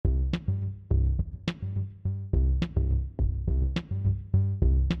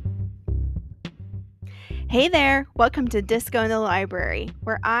Hey there! Welcome to Disco in the Library,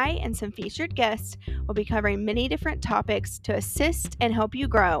 where I and some featured guests will be covering many different topics to assist and help you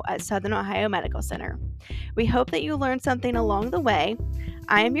grow at Southern Ohio Medical Center. We hope that you learned something along the way.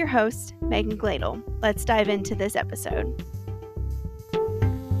 I am your host, Megan Gladel. Let's dive into this episode.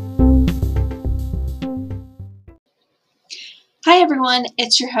 Hi everyone,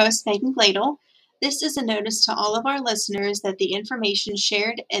 it's your host, Megan Gladel. This is a notice to all of our listeners that the information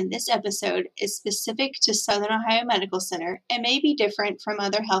shared in this episode is specific to Southern Ohio Medical Center and may be different from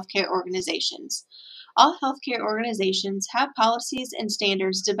other healthcare organizations. All healthcare organizations have policies and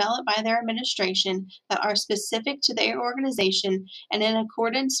standards developed by their administration that are specific to their organization and in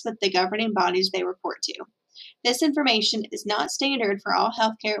accordance with the governing bodies they report to. This information is not standard for all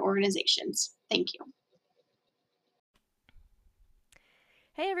healthcare organizations. Thank you.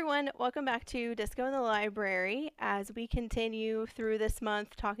 Hey everyone, welcome back to Disco in the Library as we continue through this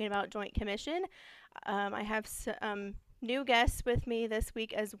month talking about Joint Commission. I have some new guests with me this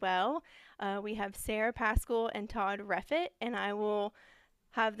week as well. We have Sarah, Pascal, and Todd Riffitt, and I will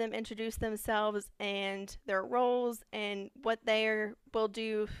have them introduce themselves and their roles and what they will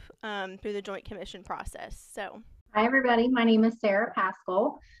do through the Joint Commission process. Hi everybody, my name is Sarah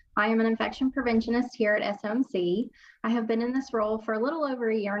Pascal. I am an infection preventionist here at SOMC. I have been in this role for a little over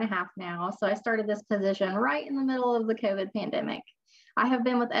a year and a half now, so I started this position right in the middle of the COVID pandemic. I have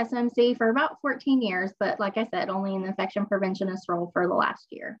been with SOMC for about 14 years, but like I said, only in the infection preventionist role for the last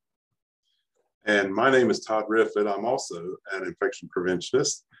year. And my name is Todd Riffitt. I'm also an infection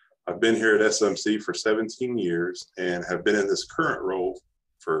preventionist. I've been here at SOMC for 17 years and have been in this current role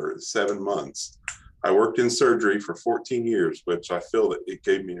for 7 months. I worked in surgery for 14 years, which I feel that it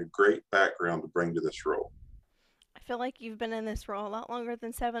gave me a great background to bring to this role. I feel like you've been in this role a lot longer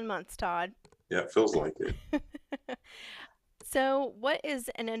than 7 months, Todd. Yeah, it feels like it. So what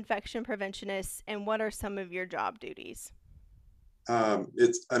is an infection preventionist and what are some of your job duties?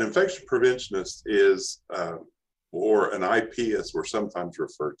 It's an infection preventionist is, or an IP as we're sometimes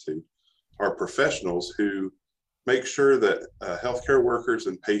referred to, are professionals who make sure that healthcare workers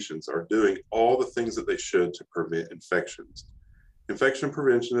and patients are doing all the things that they should to prevent infections. Infection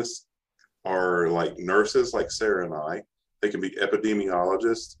preventionists are like nurses like Sarah and I. They can be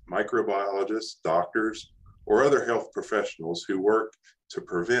epidemiologists, microbiologists, doctors, or other health professionals who work to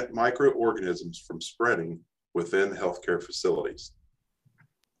prevent microorganisms from spreading within healthcare facilities.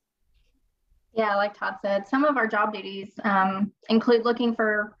 Yeah, like Todd said, some of our job duties include looking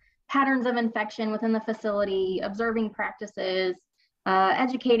for patterns of infection within the facility, observing practices,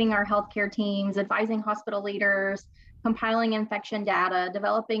 educating our healthcare teams, advising hospital leaders, compiling infection data,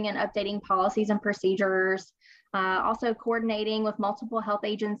 developing and updating policies and procedures, also coordinating with multiple health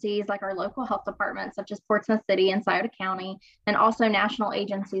agencies like our local health departments, such as Portsmouth City and Scioto County, and also national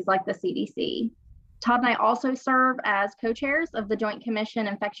agencies like the CDC. Todd and I also serve as co-chairs of the Joint Commission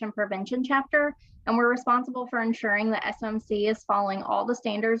Infection Prevention Chapter, and we're responsible for ensuring that SOMC is following all the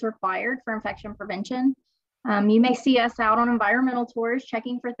standards required for infection prevention. You may see us out on environmental tours,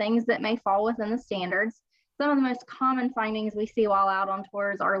 checking for things that may fall within the standards. Some of the most common findings we see while out on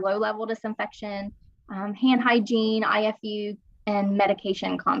tours are low-level disinfection, hand hygiene, IFU, and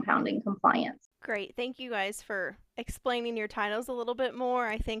medication compounding compliance. Great. Thank you guys for explaining your titles a little bit more.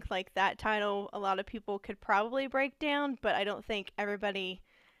 I think like that title, a lot of people could probably break down, but I don't think everybody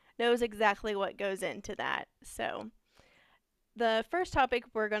knows exactly what goes into that. So the first topic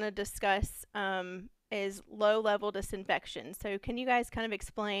we're going to discuss is low-level disinfection. So can you guys kind of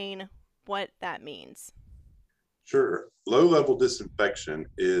explain what that means? Sure. Low-level disinfection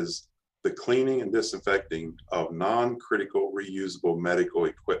is the cleaning and disinfecting of non-critical reusable medical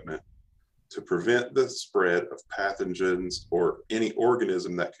equipment to prevent the spread of pathogens or any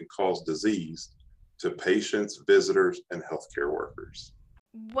organism that can cause disease to patients, visitors, and healthcare workers.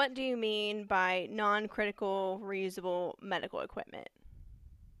 What do you mean by non-critical reusable medical equipment?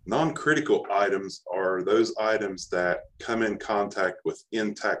 Non-critical items are those items that come in contact with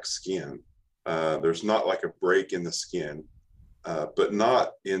intact skin. There's not like a break in the skin, but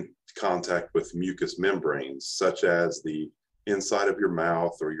not in contact with mucous membranes, such as the inside of your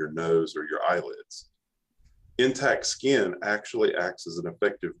mouth or your nose or your eyelids. Intact skin actually acts as an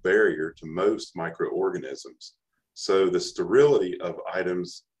effective barrier to most microorganisms. So the sterility of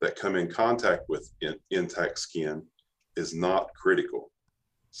items that come in contact with intact skin is not critical.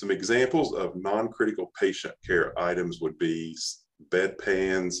 Some examples of non-critical patient care items would be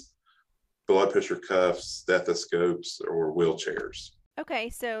bedpans, blood pressure cuffs, stethoscopes, or wheelchairs. Okay,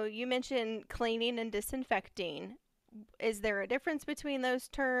 so you mentioned cleaning and disinfecting. Is there a difference between those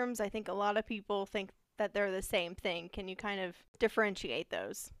terms? I think a lot of people think that they're the same thing. Can you kind of differentiate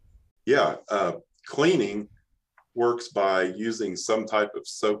those? Yeah, Cleaning works by using some type of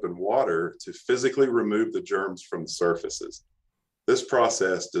soap and water to physically remove the germs from the surfaces. This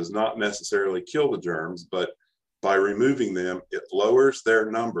process does not necessarily kill the germs, but by removing them, it lowers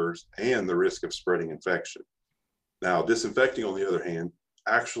their numbers and the risk of spreading infection. Now, disinfecting, on the other hand,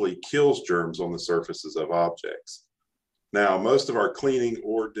 actually kills germs on the surfaces of objects. Now, most of our cleaning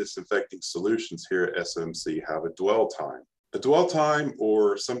or disinfecting solutions here at SOMC have a dwell time. A dwell time,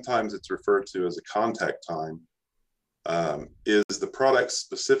 or sometimes it's referred to as a contact time, is the product's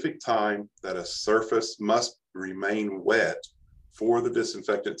specific time that a surface must remain wet for the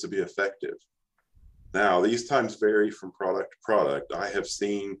disinfectant to be effective. Now, these times vary from product to product. I have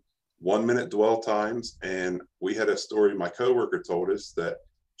seen 1 minute dwell times, and we had a story my coworker told us that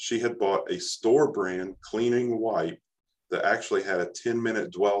she had bought a store brand cleaning wipe that actually had a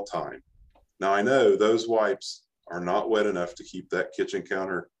 10-minute dwell time. Now, I know those wipes are not wet enough to keep that kitchen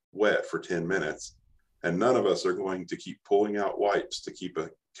counter wet for 10 minutes. And none of us are going to keep pulling out wipes to keep a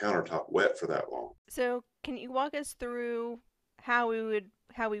countertop wet for that long. So can you walk us through how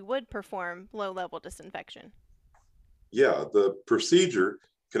we would perform low-level disinfection? Yeah, the procedure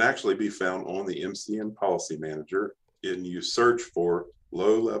can actually be found on the MCN Policy Manager, and you search for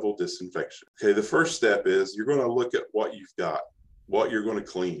low-level disinfection. Okay, the first step is you're going to look at what you've got, what you're going to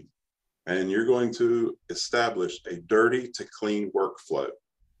clean, and you're going to establish a dirty to clean workflow.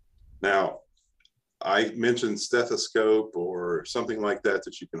 Now, I mentioned stethoscope or something like that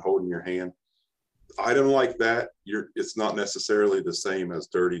that you can hold in your hand. Item like that, it's not necessarily the same as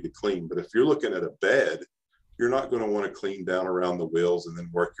dirty to clean, but if you're looking at a bed, you're not going to want to clean down around the wheels and then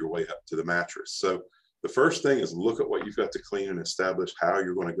work your way up to the mattress. So the first thing is look at what you've got to clean and establish how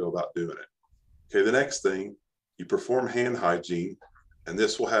you're going to go about doing it. Okay, the next thing, you perform hand hygiene, and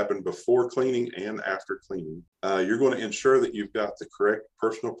this will happen before cleaning and after cleaning. You're going to ensure that you've got the correct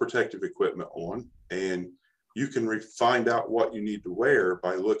personal protective equipment on, and you can find out what you need to wear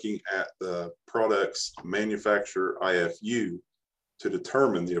by looking at the product's manufacturer IFU to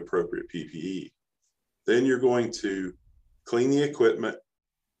determine the appropriate PPE. Then you're going to clean the equipment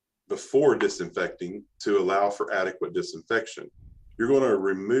before disinfecting to allow for adequate disinfection. You're going to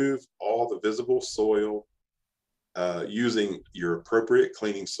remove all the visible soil using your appropriate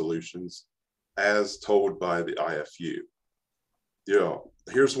cleaning solutions as told by the IFU. You know,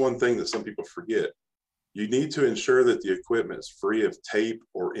 here's one thing that some people forget. You need to ensure that the equipment is free of tape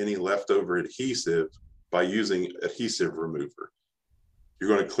or any leftover adhesive by using adhesive remover. You're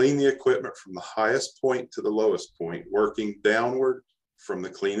going to clean the equipment from the highest point to the lowest point, working downward from the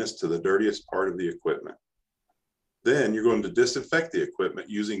cleanest to the dirtiest part of the equipment. Then you're going to disinfect the equipment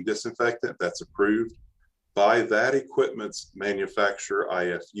using disinfectant that's approved by that equipment's manufacturer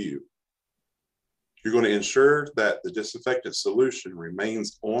IFU. You're going to ensure that the disinfectant solution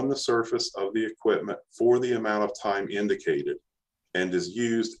remains on the surface of the equipment for the amount of time indicated and is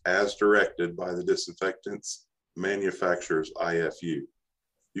used as directed by the disinfectant's manufacturer's IFU.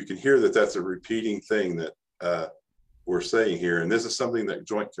 You can hear that that's a repeating thing that we're saying here, and this is something that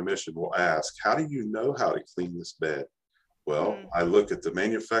Joint Commission will ask. How do you know how to clean this bed? Well, I look at the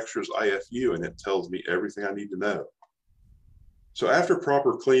manufacturer's IFU and it tells me everything I need to know. So after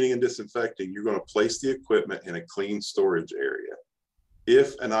proper cleaning and disinfecting, you're going to place the equipment in a clean storage area.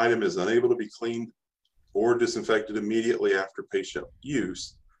 If an item is unable to be cleaned or disinfected immediately after patient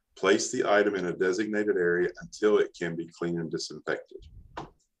use, place the item in a designated area until it can be cleaned and disinfected.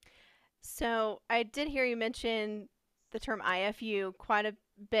 So I did hear you mention the term IFU quite a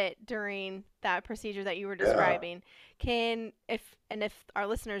bit during that procedure that you were describing. If our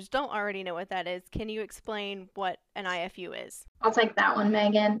listeners don't already know what that is, can you explain what an IFU is? I'll take that one,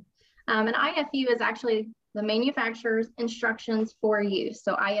 Megan. An IFU is actually the manufacturer's instructions for use,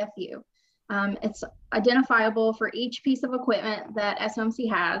 so IFU. It's identifiable for each piece of equipment that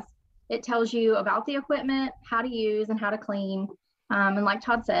SOMC has. It tells you about the equipment, how to use, and how to clean. And like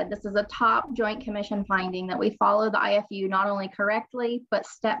Todd said, this is a top Joint Commission finding that we follow the IFU not only correctly, but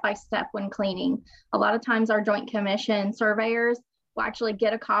step by step when cleaning. A lot of times our Joint Commission surveyors will actually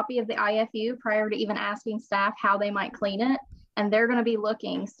get a copy of the IFU prior to even asking staff how they might clean it. And they're going to be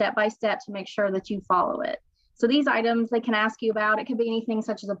looking step by step to make sure that you follow it. So these items they can ask you about, it could be anything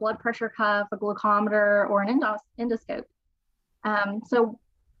such as a blood pressure cuff, a glucometer, or an endoscope. So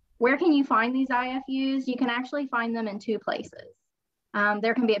where can you find these IFUs? You can actually find them in two places.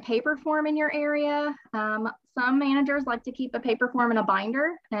 There can be a paper form in your area. Some managers like to keep a paper form in a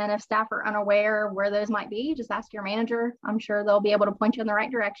binder, and if staff are unaware where those might be, just ask your manager. I'm sure they'll be able to point you in the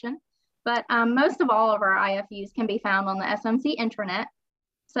right direction. But most of all of our IFUs can be found on the SOMC intranet.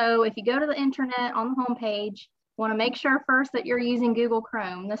 So if you go to the intranet on the homepage, Want to make sure first that you're using Google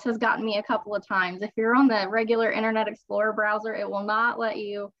Chrome. This has gotten me a couple of times. If you're on the regular Internet Explorer browser, it will not let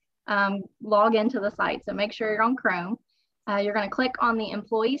you log into the site. So make sure you're on Chrome. You're going to click on the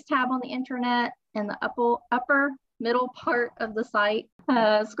Employees tab on the Internet in the upper middle part of the site.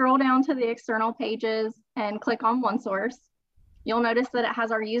 Scroll down to the external pages and click on OneSource. You'll notice that it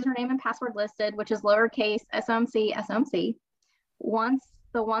has our username and password listed, which is lowercase SOMC. Once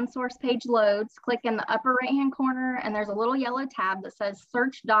the OneSource page loads, click in the upper right-hand corner, and there's a little yellow tab that says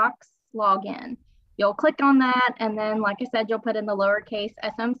Search Docs Login. You'll click on that, and then, like I said, you'll put in the lowercase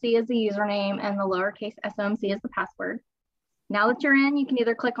SOMC as the username and the lowercase SOMC as the password. Now that you're in, you can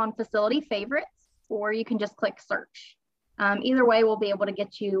either click on Facility Favorites, or you can just click Search. Either way, we'll be able to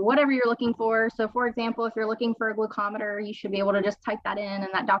get you whatever you're looking for. So for example, if you're looking for a glucometer, you should be able to just type that in, and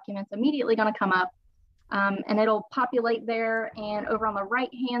that document's immediately going to come up. And it'll populate there. And over on the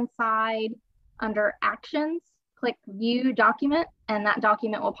right-hand side, under Actions, click View Document, and that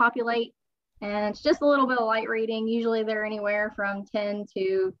document will populate. And it's just a little bit of light reading. Usually they're anywhere from 10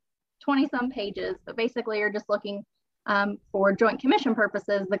 to 20 some pages, but basically you're just looking for Joint Commission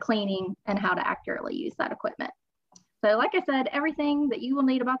purposes, the cleaning and how to accurately use that equipment. So like I said, everything that you will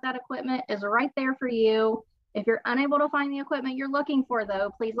need about that equipment is right there for you. If you're unable to find the equipment you're looking for,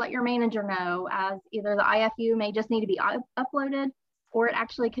 though, please let your manager know, as either the IFU may just need to be uploaded, or it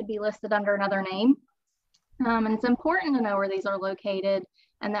actually could be listed under another name. And it's important to know where these are located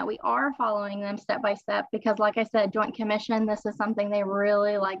and that we are following them step by step, because like I said, Joint Commission, this is something they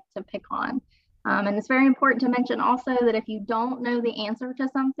really like to pick on. And it's very important to mention also that if you don't know the answer to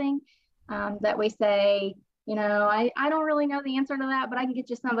something, that we say, you know, I don't really know the answer to that, but I can get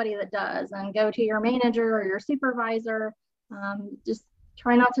you somebody that does, and go to your manager or your supervisor. Just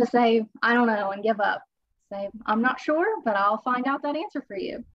try not to say, I don't know, and give up. Say, I'm not sure, but I'll find out that answer for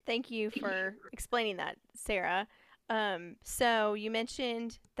you. Thank you for explaining that, Sarah. So you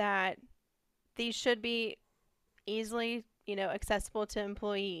mentioned that these should be easily, accessible to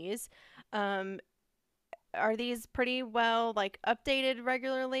employees. Are these pretty well updated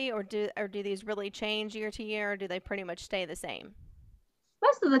regularly, or do these really change year to year, or do they pretty much stay the same?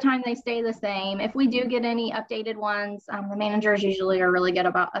 Most of the time they stay the same. If we do get any updated ones, the managers usually are really good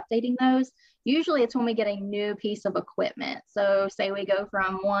about updating those. Usually it's when we get a new piece of equipment. So say we go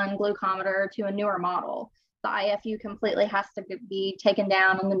from one glucometer to a newer model, the IFU completely has to be taken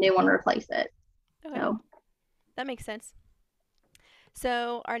down and the new one replace it. Okay. So that makes sense.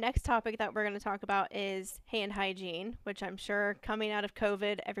 So our next topic that we're going to talk about is hand hygiene, which I'm sure coming out of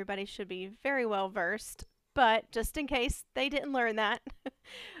COVID, everybody should be very well versed. But just in case they didn't learn that,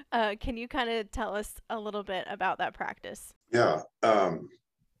 can you kind of tell us a little bit about that practice? Yeah.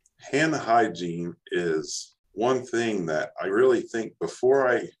 Hand hygiene is one thing that I really think before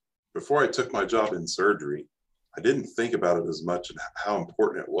I took my job in surgery, I didn't think about it as much and how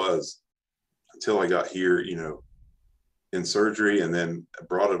important it was until I got here, in surgery, and then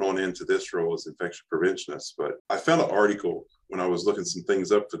brought it on into this role as infection preventionist. But I found an article when I was looking some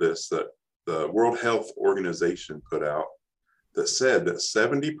things up for this that the World Health Organization put out that said that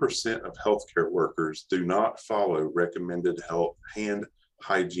 70% of healthcare workers do not follow recommended hand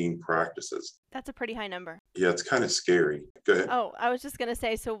hygiene practices. That's a pretty high number. Yeah, it's kind of scary. Go ahead. Oh, I was just going to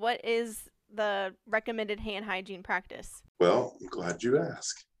say, so what is the recommended hand hygiene practice? Well, I'm glad you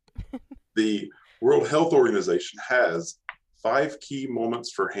asked. The World Health Organization has 5 key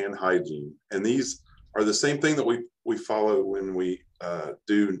moments for hand hygiene, and these are the same thing that we follow when we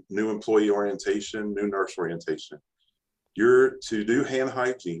do new employee orientation, new nurse orientation. You're to do hand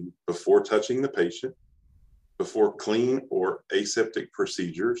hygiene before touching the patient, before clean or aseptic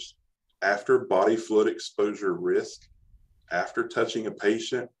procedures, after body fluid exposure risk, after touching a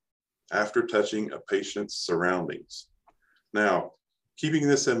patient, after touching a patient's surroundings. Now, keeping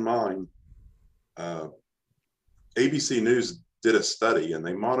this in mind, ABC News did a study, and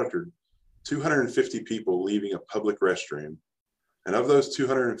they monitored 250 people leaving a public restroom. And of those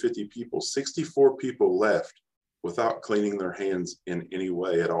 250 people, 64 people left without cleaning their hands in any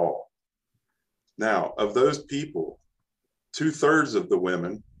way at all. Now, of those people, 2/3 of the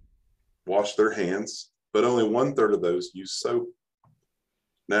women washed their hands, but only 1/3 of those used soap.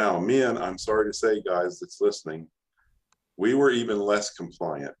 Now, men, I'm sorry to say, guys that's listening, we were even less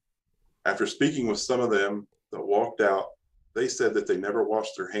compliant. After speaking with some of them that walked out, they said that they never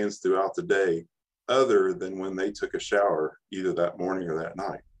washed their hands throughout the day other than when they took a shower, either that morning or that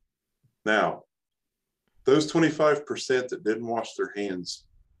night. Now, those 25% that didn't wash their hands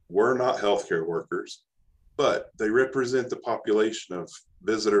were not healthcare workers, but they represent the population of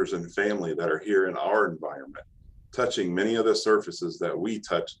visitors and family that are here in our environment, touching many of the surfaces that we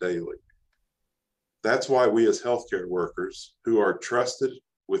touch daily. That's why we as healthcare workers who are trusted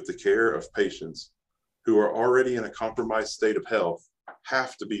with the care of patients who are already in a compromised state of health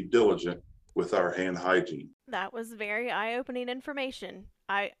have to be diligent with our hand hygiene. That was very eye-opening information.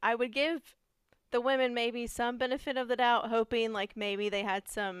 I would give the women maybe some benefit of the doubt, hoping like maybe they had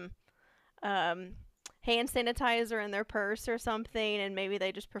some hand sanitizer in their purse or something, and maybe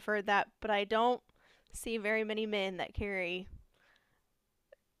they just preferred that. But I don't see very many men that carry,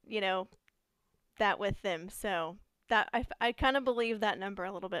 that with them. So that I kind of believe that number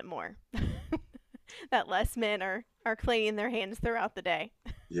a little bit more. That less men are cleaning their hands throughout the day.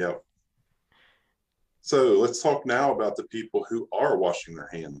 Yep. So let's talk now about the people who are washing their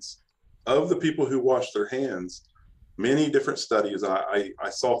hands. Of the people who wash their hands, many different studies, I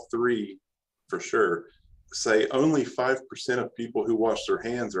saw 3 for sure, say only 5% of people who wash their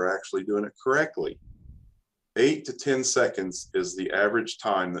hands are actually doing it correctly. 8 to 10 seconds is the average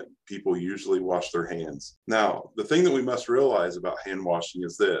time that people usually wash their hands. Now, the thing that we must realize about hand washing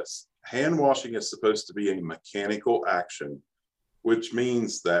is this. Hand washing is supposed to be a mechanical action, which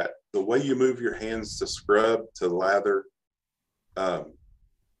means that the way you move your hands to scrub, to lather,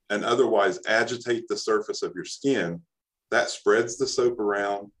 and otherwise agitate the surface of your skin, that spreads the soap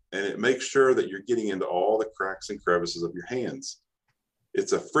around and it makes sure that you're getting into all the cracks and crevices of your hands.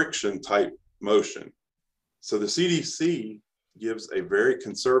 It's a friction type motion. So the CDC gives a very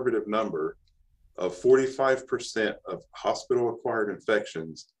conservative number of 45% of hospital-acquired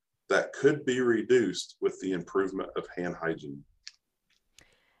infections that could be reduced with the improvement of hand hygiene.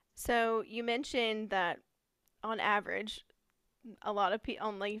 So you mentioned that on average, a lot of people,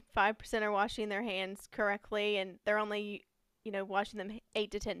 only 5% are washing their hands correctly, and they're only, washing them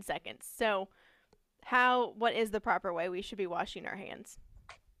 8 to 10 seconds. So what is the proper way we should be washing our hands?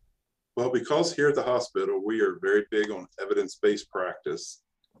 Well, because here at the hospital, we are very big on evidence-based practice,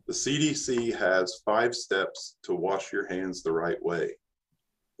 the CDC has 5 steps to wash your hands the right way.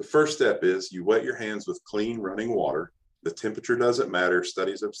 The first step is you wet your hands with clean running water. The temperature doesn't matter,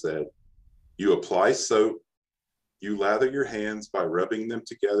 studies have said. You apply soap. You lather your hands by rubbing them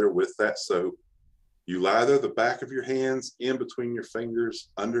together with that soap. You lather the back of your hands, in between your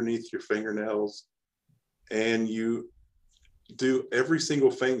fingers, underneath your fingernails, and you do every single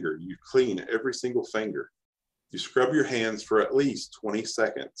finger. You clean every single finger. You scrub your hands for at least 20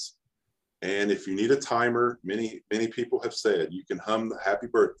 seconds. And if you need a timer, many people have said you can hum the happy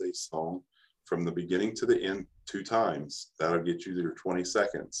birthday song from the beginning to the end 2 times. That'll get you your 20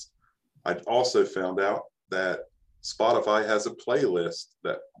 seconds. I also found out that Spotify has a playlist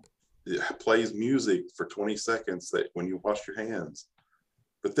that plays music for 20 seconds that when you wash your hands.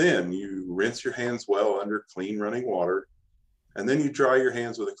 But then you rinse your hands well under clean running water, and then you dry your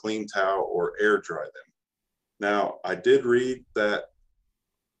hands with a clean towel or air dry them. Now, I did read that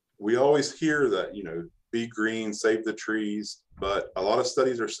we always hear that, be green, save the trees, but a lot of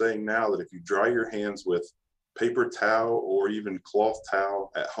studies are saying now that if you dry your hands with paper towel or even cloth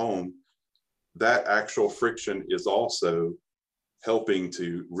towel at home, that actual friction is also helping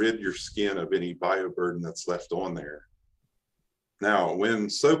to rid your skin of any bioburden that's left on there. Now, when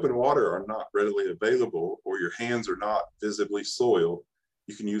soap and water are not readily available or your hands are not visibly soiled,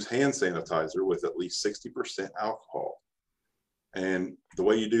 you can use hand sanitizer with at least 60% alcohol. And the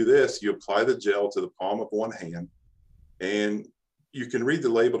way you do this, you apply the gel to the palm of one hand, and you can read the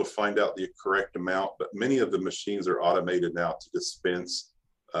label to find out the correct amount, but many of the machines are automated now to dispense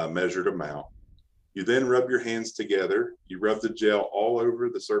a measured amount. You then rub your hands together. You rub the gel all over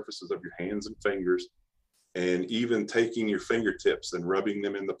the surfaces of your hands and fingers, and even taking your fingertips and rubbing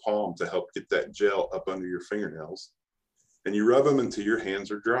them in the palm to help get that gel up under your fingernails. And you rub them until your hands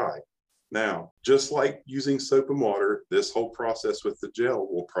are dry. Now, just like using soap and water, this whole process with the gel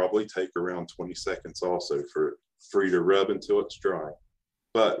will probably take around 20 seconds also for you to rub until it's dry.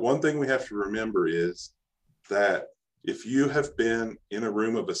 But one thing we have to remember is that if you have been in a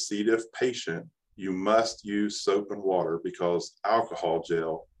room of a C. diff patient, you must use soap and water because alcohol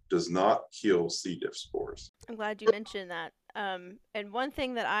gel does not kill C. diff spores. I'm glad you mentioned that. And one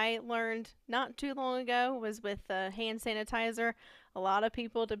thing that I learned not too long ago was with hand sanitizer, a lot of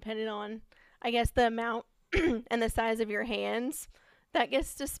people, depending on, I guess, the amount and the size of your hands that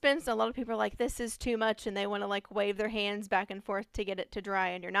gets dispensed, a lot of people are like, this is too much, and they want to wave their hands back and forth to get it to dry,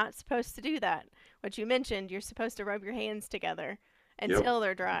 and you're not supposed to do that. What you mentioned, you're supposed to rub your hands together until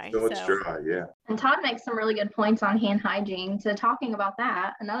they're dry. Until it's dry, yeah. And Todd makes some really good points on hand hygiene. So talking about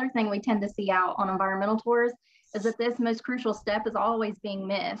that, another thing we tend to see out on environmental tours is that this most crucial step is always being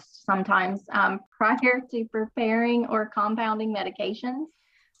missed sometimes prior to preparing or compounding medications.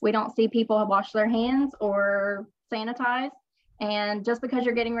 We don't see people wash their hands or sanitize. And just because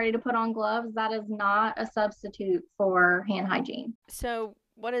you're getting ready to put on gloves, that is not a substitute for hand hygiene. So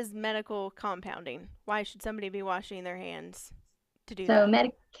what is medical compounding? Why should somebody be washing their hands to do So that?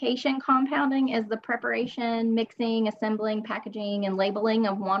 medication compounding is the preparation, mixing, assembling, packaging, and labeling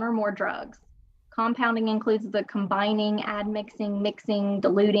of one or more drugs. Compounding includes the combining, admixing, mixing,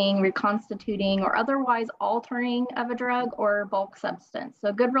 diluting, reconstituting, or otherwise altering of a drug or bulk substance. So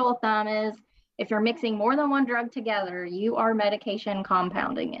a good rule of thumb is if you're mixing more than one drug together, you are medication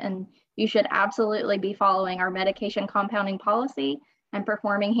compounding, and you should absolutely be following our medication compounding policy and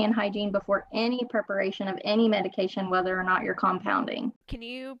performing hand hygiene before any preparation of any medication, whether or not you're compounding. Can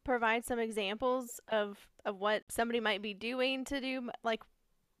you provide some examples of what somebody might be doing to do, like?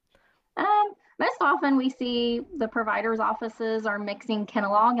 Most often we see the provider's offices are mixing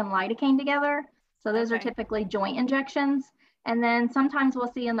Kenalog and lidocaine together. So those are typically joint injections. And then sometimes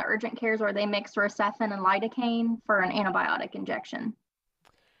we'll see in the urgent cares where they mix Rocephin and lidocaine for an antibiotic injection.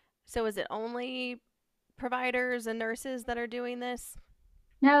 So is it only providers and nurses that are doing this?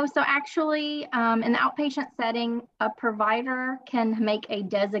 No, so actually in the outpatient setting, a provider can make a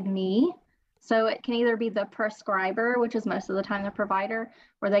designee. So it can either be the prescriber, which is most of the time the provider,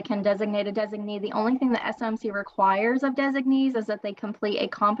 or they can designate a designee. The only thing that SOMC requires of designees is that they complete a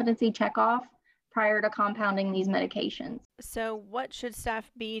competency checkoff prior to compounding these medications. So what should staff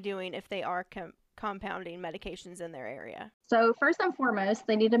be doing if they are compounding medications in their area? So first and foremost,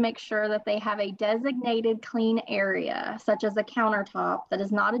 they need to make sure that they have a designated clean area, such as a countertop that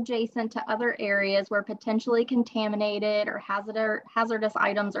is not adjacent to other areas where potentially contaminated or hazardous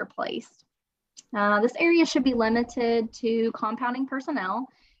items are placed. This area should be limited to compounding personnel,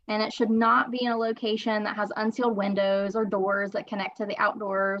 and it should not be in a location that has unsealed windows or doors that connect to the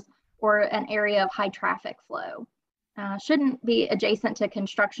outdoors or an area of high traffic flow. Shouldn't be adjacent to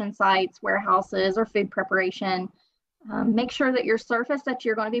construction sites, warehouses, or food preparation. Make sure that your surface that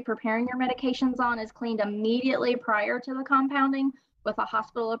you're going to be preparing your medications on is cleaned immediately prior to the compounding with a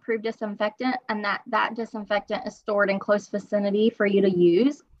hospital-approved disinfectant, and that disinfectant is stored in close vicinity for you to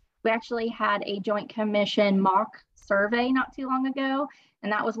use. We actually had a Joint Commission mock survey not too long ago,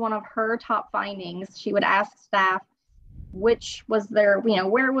 and that was one of her top findings. She would ask staff which was their,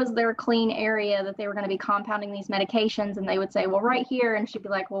 where was their clean area that they were going to be compounding these medications, and they would say, well, right here, and she'd be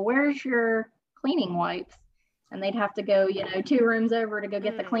like, well, where's your cleaning wipes? And they'd have to go, 2 rooms over to go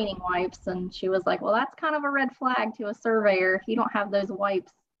get the cleaning wipes, and she was like, well, that's kind of a red flag to a surveyor if you don't have those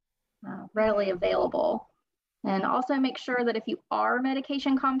wipes readily available. And also make sure that if you are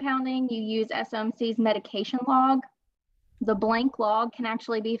medication compounding, you use SOMC's medication log. The blank log can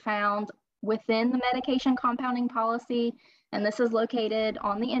actually be found within the medication compounding policy, and this is located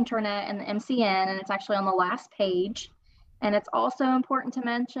on the intranet and the MCN, and it's actually on the last page. And it's also important to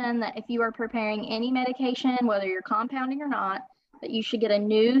mention that if you are preparing any medication, whether you're compounding or not, that you should get a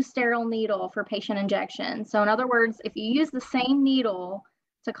new sterile needle for patient injection. So in other words, if you use the same needle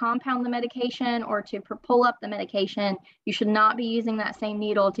to compound the medication or to pull up the medication, you should not be using that same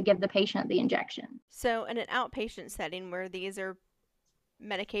needle to give the patient the injection. So in an outpatient setting where these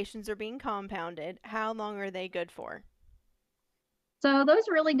medications are being compounded, how long are they good for? So those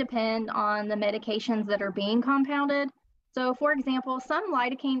really depend on the medications that are being compounded. So for example, some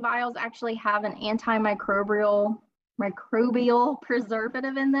lidocaine vials actually have an antimicrobial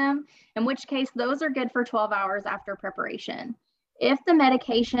preservative in them, in which case those are good for 12 hours after preparation. If the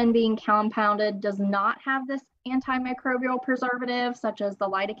medication being compounded does not have this antimicrobial preservative, such as the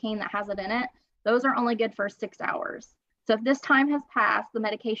lidocaine that has it in it, those are only good for 6 hours. So if this time has passed, the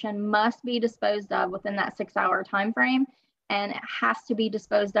medication must be disposed of within that 6-hour time frame, and it has to be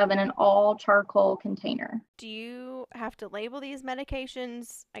disposed of in an all charcoal container. Do you have to label these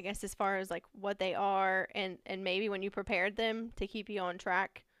medications, I guess, as far as like what they are and maybe when you prepared them to keep you on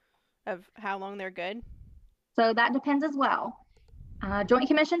track of how long they're good? So that depends as well. Joint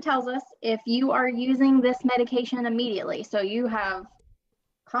Commission tells us if you are using this medication immediately, so you have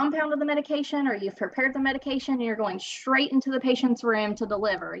compounded the medication or you've prepared the medication and you're going straight into the patient's room to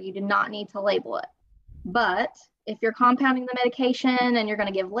deliver, you do not need to label it. But if you're compounding the medication and you're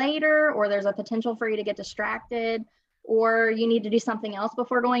going to give later, or there's a potential for you to get distracted, or you need to do something else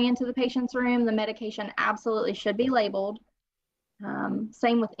before going into the patient's room, the medication absolutely should be labeled.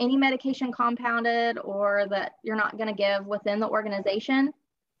 Same with any medication compounded or that you're not going to give within the organization.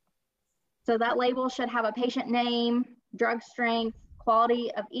 So that label should have a patient name, drug strength,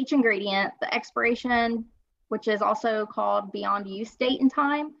 quality of each ingredient, the expiration, which is also called beyond use date and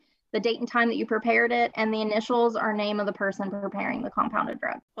time, the date and time that you prepared it, and the initials are name of the person preparing the compounded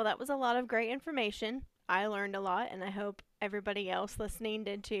drug. Well, that was a lot of great information. I learned a lot, and I hope everybody else listening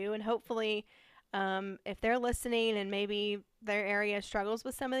did too. And hopefully If they're listening and maybe their area struggles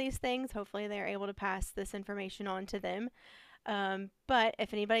with some of these things, hopefully they're able to pass this information on to them. But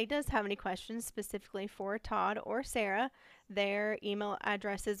if anybody does have any questions specifically for Todd or Sarah, their email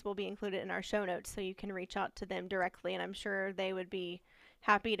addresses will be included in our show notes, so you can reach out to them directly, and I'm sure they would be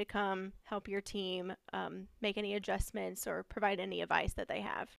happy to come help your team make any adjustments or provide any advice that they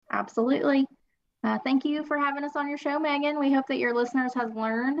have. Absolutely. Thank you for having us on your show, Megan. We hope that your listeners have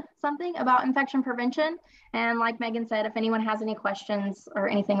learned something about infection prevention. And like Megan said, if anyone has any questions or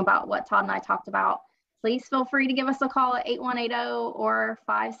anything about what Todd and I talked about, please feel free to give us a call at 8180 or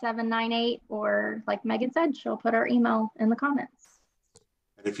 5798, or like Megan said, she'll put our email in the comments.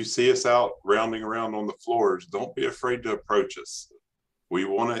 And if you see us out rounding around on the floors, don't be afraid to approach us. We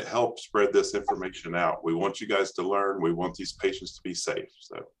want to help spread this information out. We want you guys to learn. We want these patients to be safe.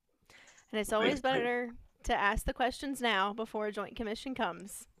 And it's always better to ask the questions now before a joint commission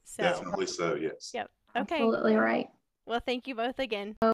comes. So. Definitely so, yes. Yep. Okay. Absolutely right. Well, thank you both again.